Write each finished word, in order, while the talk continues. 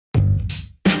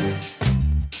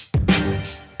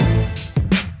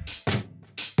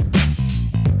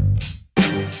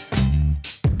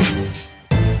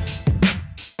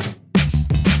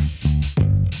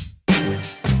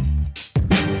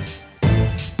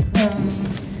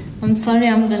I'm sorry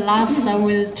I'm the last. I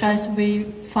will try to be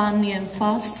funny and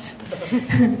fast,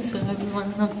 so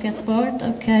everyone not get bored.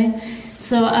 Okay.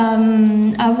 So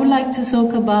I would like to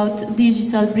talk about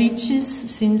digital breaches,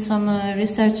 since I'm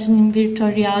researching in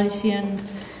virtual reality and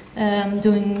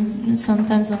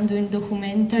sometimes I'm doing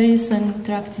documentaries and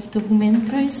interactive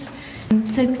documentaries.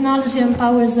 Technology and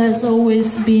powers has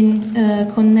always been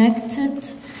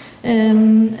connected.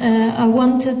 I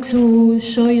wanted to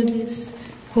show you this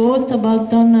quote about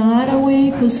Donna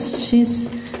Haraway, because she's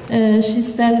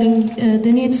telling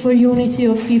the need for unity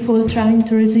of people trying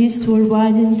to resist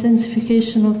worldwide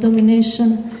intensification of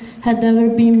domination had never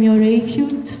been more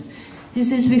acute.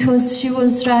 This is because she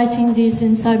was writing this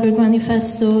in Cyber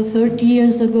Manifesto 30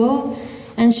 years ago,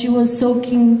 and she was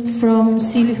talking from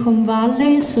Silicon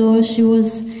Valley, so she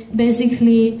was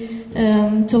basically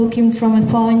talking from a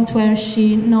point where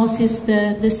she noticed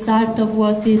the start of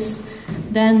what is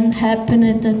then happened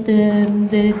at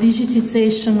the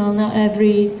digitization on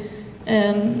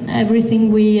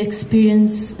everything we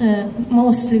experience,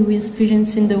 mostly we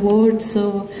experience in the world.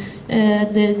 So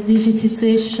the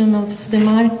digitization of the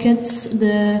markets,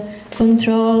 the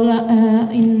control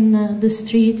in the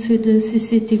streets with the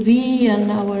CCTV, and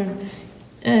our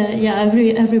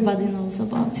everybody knows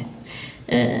about it.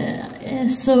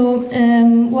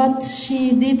 What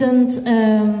she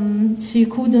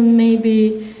couldn't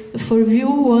maybe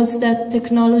foreview was that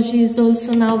technology is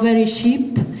also now very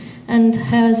cheap, and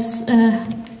has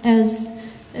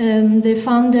the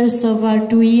founders of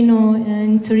Arduino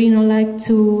in Torino like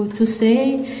to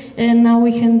say, and now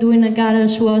we can do in a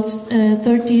garage what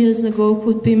 30 years ago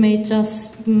could be made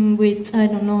just with, I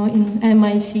don't know, in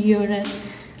MIT or at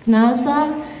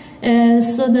NASA.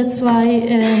 So that's why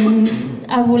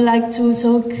I would like to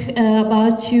talk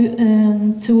about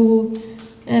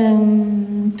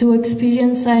two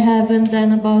experience I have, and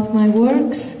then about my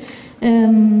works.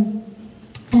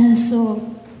 So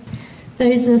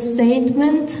there is a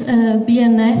statement, be a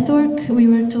network. We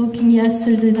were talking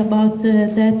yesterday about the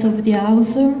death of the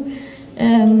author.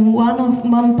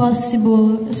 One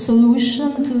possible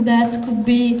solution to that could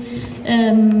be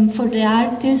for the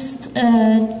artist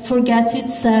forget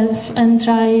itself and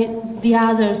try the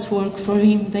others' work for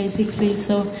him, basically.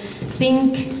 So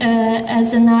think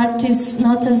as an artist,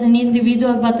 not as an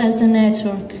individual, but as a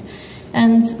network.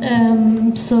 And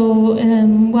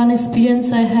one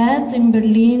experience I had in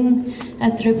Berlin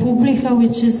at Republica,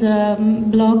 which is a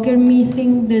blogger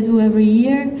meeting they do every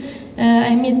year.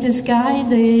 I meet this guy.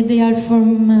 They are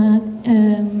from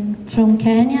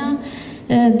Kenya.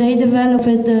 They developed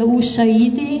the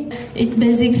Ushahidi. It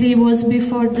basically was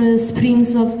before the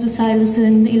springs of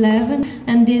 2011.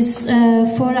 And these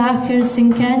 4 hackers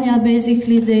in Kenya,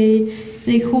 basically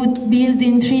they could build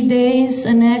in 3 days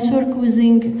a network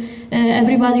using,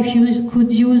 everybody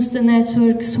could use the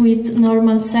networks with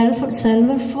normal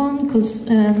cellular phone, because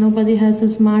nobody has a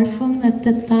smartphone at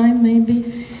that time, maybe.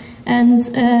 And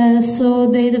so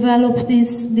they developed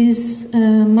this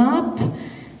map,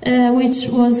 which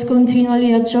was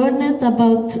continually adjourned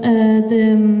about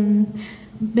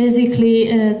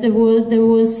there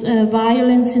was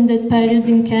violence in that period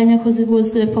in Kenya, because it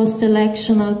was the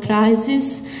post-electional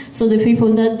crisis. So the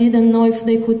people that didn't know if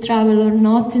they could travel or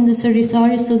not in the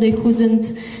territory, so they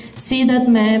couldn't see that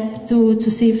map to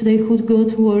see if they could go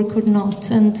to work or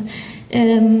not.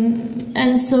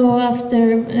 And so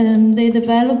after they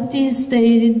developed this,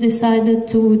 they decided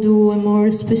to do a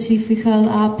more specific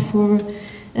app for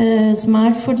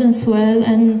smartphone as well,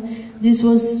 and this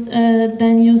was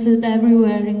then used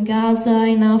everywhere, in Gaza,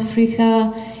 in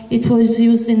Africa. It was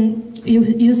used in,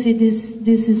 you see this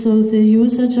is all the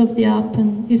usage of the app,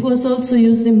 and it was also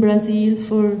used in Brazil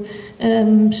for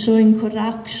showing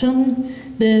corruption.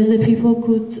 The people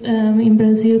could, in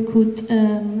Brazil, could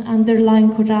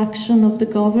underline corruption of the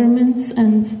governments,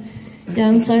 and yeah,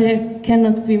 I'm sorry, I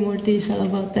cannot be more detailed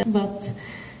about that, but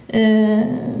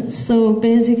so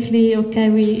basically, okay,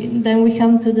 then we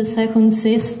come to the second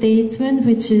statement,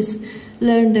 which is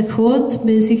learn the code.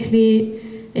 Basically,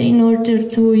 in order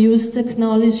to use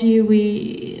technology,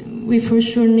 we for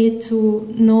sure need to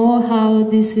know how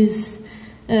this is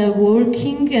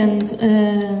working,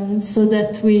 and so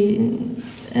that we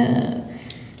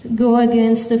go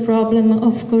against the problem,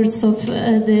 of course, of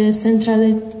the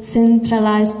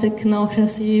centralized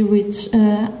technocracy, which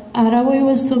Haraway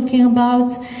was talking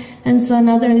about. And so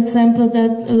another example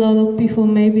that a lot of people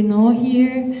maybe know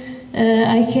here,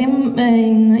 I came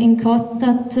in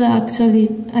contact, actually,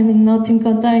 I mean not in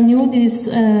contact, I knew this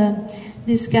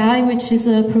guy, which is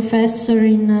a professor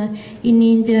in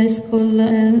India. It's called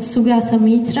Sugata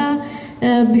Mitra,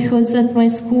 because at my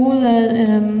school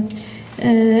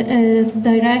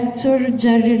director,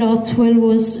 Jerry Rothwell,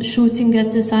 was shooting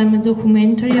at the time a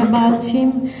documentary about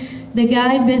him. The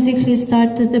guy basically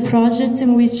started a project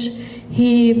in which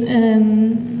he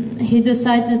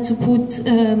decided to put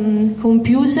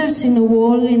computers in a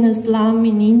wall in a slum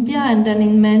in India and then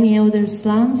in many other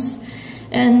slums,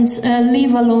 and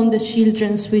leave alone the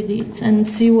children with it and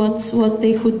see what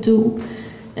they could do.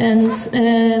 And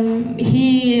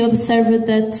he observed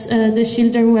that the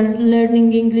children were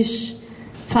learning English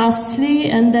fastly,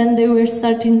 and then they were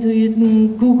starting to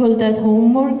Google that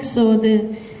homework, so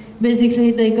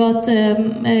basically they got a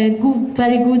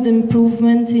very good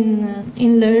improvement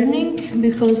in learning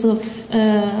because of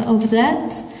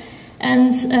that.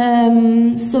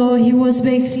 And so he was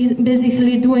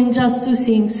basically doing just two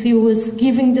things. He was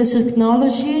giving the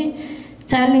technology,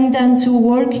 telling them to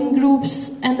work in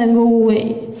groups, and then go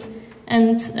away.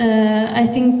 And I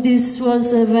think this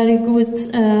was a very good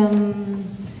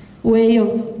way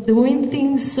of doing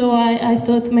things, so I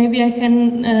thought maybe I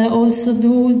can also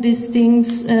do these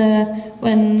things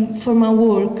for my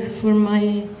work, for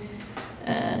my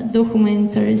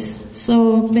documentaries.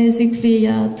 So basically,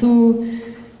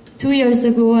 2 years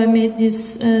ago I made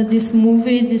this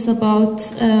movie. This about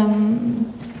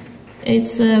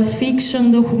it's a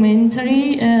fiction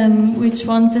documentary which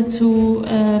wanted to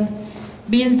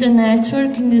build a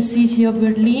network in the city of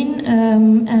Berlin,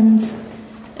 and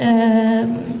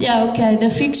the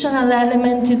fictional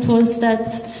element, it was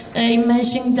that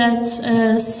imagine that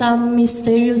some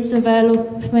mysterious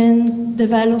developer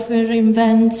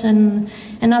invents an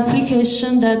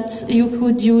application that you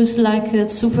could use like a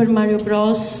Super Mario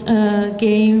Bros.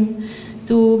 Game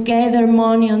to gather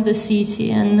money on the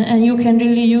city, and you can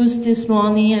really use this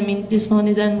money. I mean, this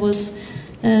money then was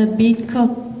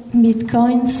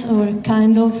bitcoins or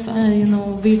kind of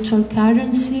virtual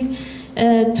currency,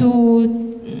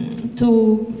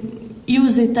 to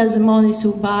use it as money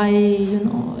to buy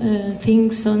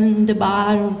things on the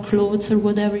bar or clothes or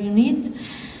whatever you need.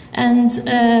 And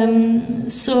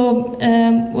so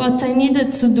what I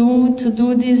needed to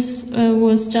do this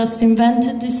was just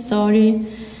invented this story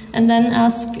and then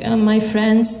ask my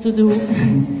friends to do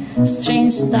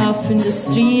strange stuff in the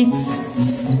streets.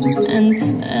 And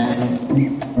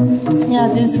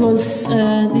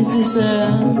this is a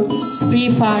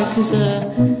Spree Park, is a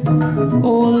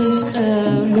old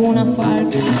Luna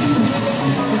Park.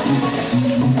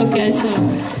 Okay, so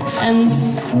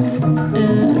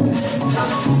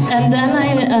and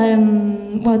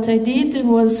then what I did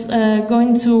was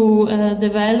going to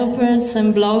developers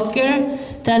and bloggers,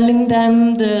 telling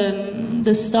them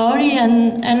the story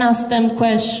and ask them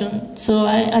questions. So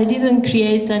I didn't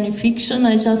create any fiction.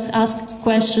 I just asked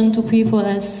questions to people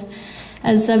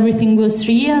as everything was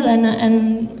real,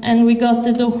 and we got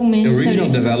the documentary. The original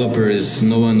developer is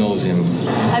no one knows him.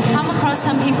 I've come across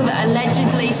some people that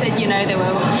allegedly said, they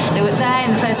were there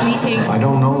in the first meetings. I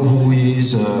don't know who he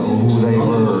is or who they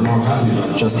were,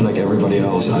 just like everybody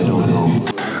else. I don't know.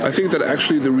 I think that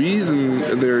actually the reason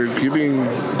they're giving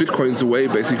bitcoins away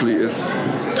basically is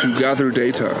to gather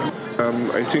data.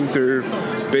 I think they're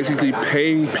basically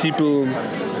paying people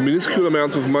minuscule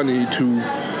amounts of money to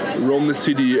roam the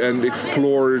city and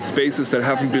explore spaces that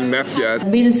haven't been mapped yet.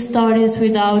 Build stories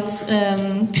without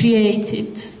create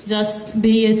it, just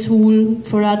be a tool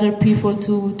for other people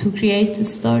to create the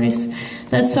stories.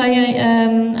 That's why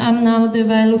I'm now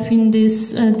developing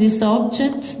this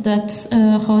object that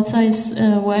Hota is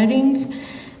wearing.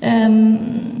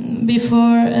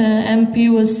 Before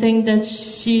MP was saying that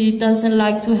she doesn't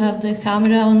like to have the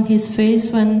camera on his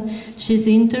face when she's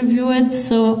interviewed,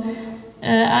 so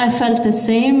I felt the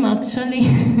same actually,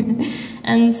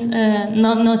 and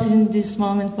not in this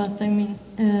moment, but I mean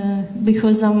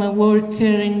because I'm a worker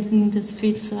in this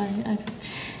field. So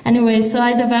anyway, so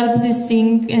I developed this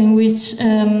thing in which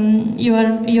you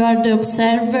are the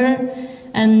observer,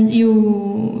 and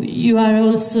you are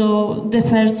also the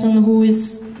person who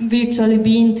is virtually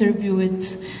being interviewed.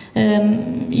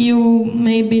 You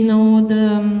maybe know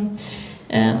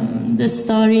the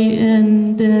story,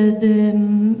 the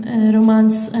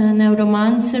romance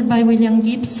Neuromancer by William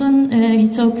Gibson. He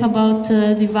talked about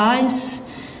a device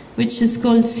which is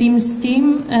called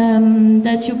SimStim,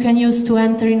 that you can use to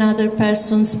enter in other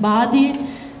person's body,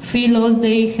 feel all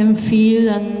they can feel,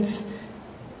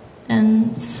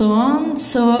 and so on.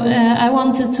 So I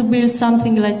wanted to build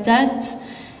something like that,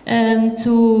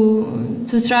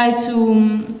 to try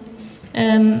to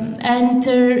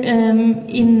enter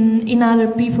in other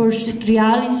people's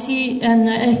reality, and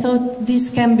I thought this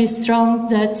can be strong,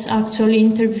 that actually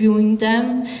interviewing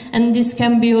them, and this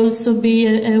can be also be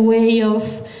a way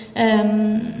of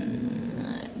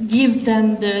give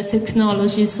them the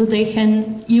technology so they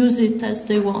can use it as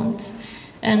they want.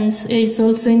 And it's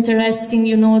also interesting,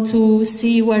 you know, to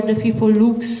see where the people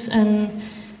looks and,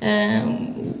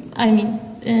 I mean,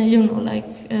 you know, like,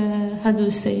 how do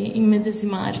you say,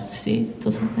 immedesimarsi.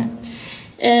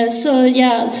 So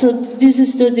yeah, so this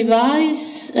is the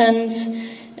device, and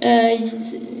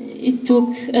it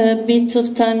took a bit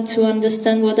of time to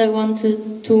understand what I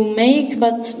wanted to make,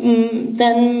 but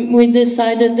then we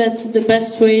decided that the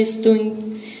best way is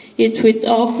doing it with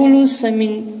Oculus. I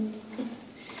mean,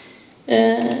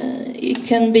 it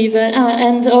can be very,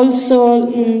 and also,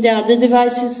 yeah, the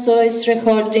device is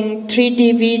recording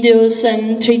 3D videos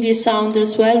and 3D sound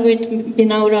as well with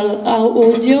binaural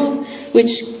audio,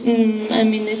 which, I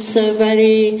mean, it's a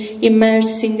very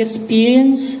immersing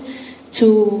experience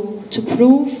to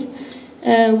prove,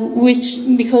 which,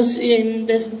 because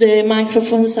the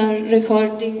microphones are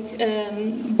recording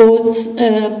both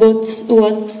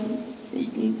what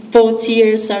both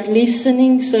ears are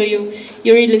listening, so you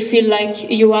really feel like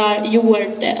you were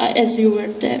there, as you were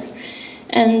there.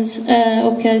 And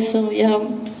okay, so yeah,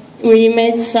 we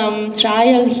made some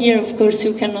trial here. Of course,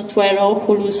 you cannot wear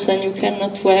Oculus and you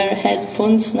cannot wear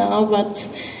headphones now, but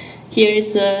here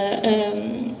is a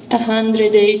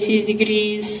 180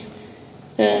 degrees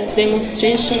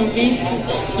demonstration of it.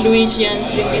 It's Luigi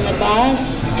entering in a bar.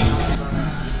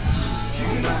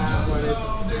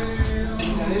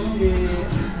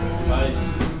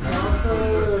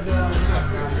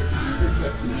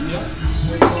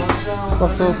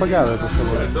 Posso pagare, per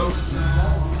favore?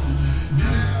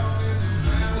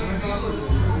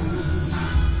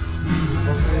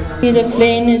 The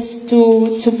plan is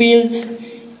to build,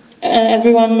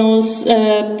 everyone knows,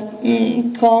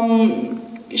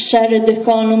 shared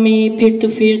economy,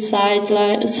 peer-to-peer sites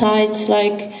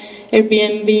like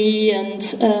Airbnb and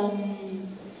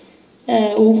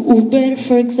Uber,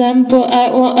 for example. I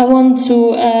want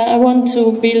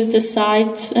to build a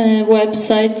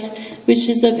website which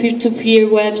is a peer-to-peer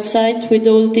website with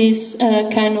all these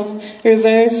kind of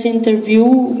reverse interview,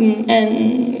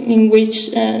 and in which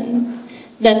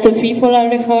that the people are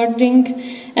recording,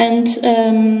 and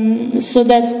so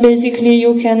that basically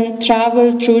you can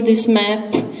travel through this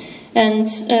map and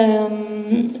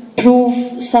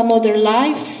prove some other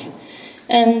life,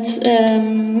 and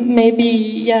maybe,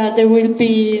 yeah, there will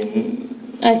be,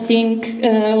 I think,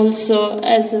 also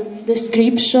as a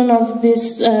description of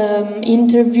these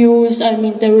interviews. I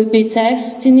mean, there will be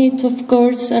text in it, of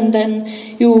course, and then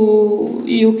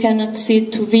you can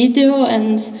accede to video,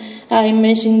 and I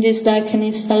imagine this like an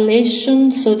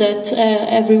installation so that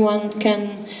everyone can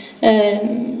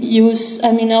use.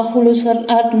 I mean, Oculus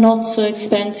are not so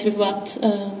expensive, but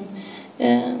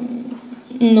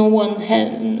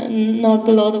not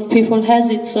a lot of people has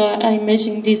it, so I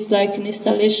imagine this like an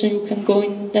installation. You can go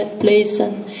in that place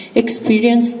and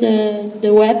experience the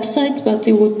website, but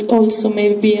it would also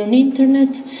maybe be on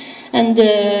internet. And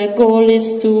the goal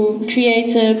is to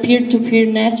create a peer-to-peer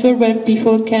network where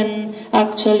people can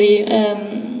actually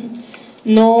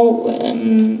know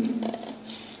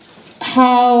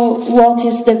what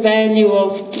is the value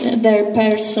of their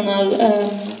personal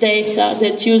data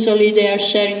that usually they are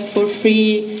sharing for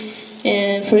free,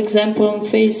 for example on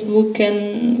Facebook,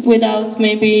 and without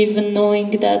maybe even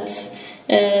knowing that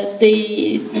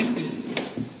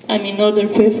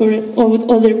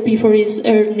other people is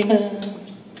earning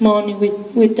money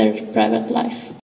with their private life.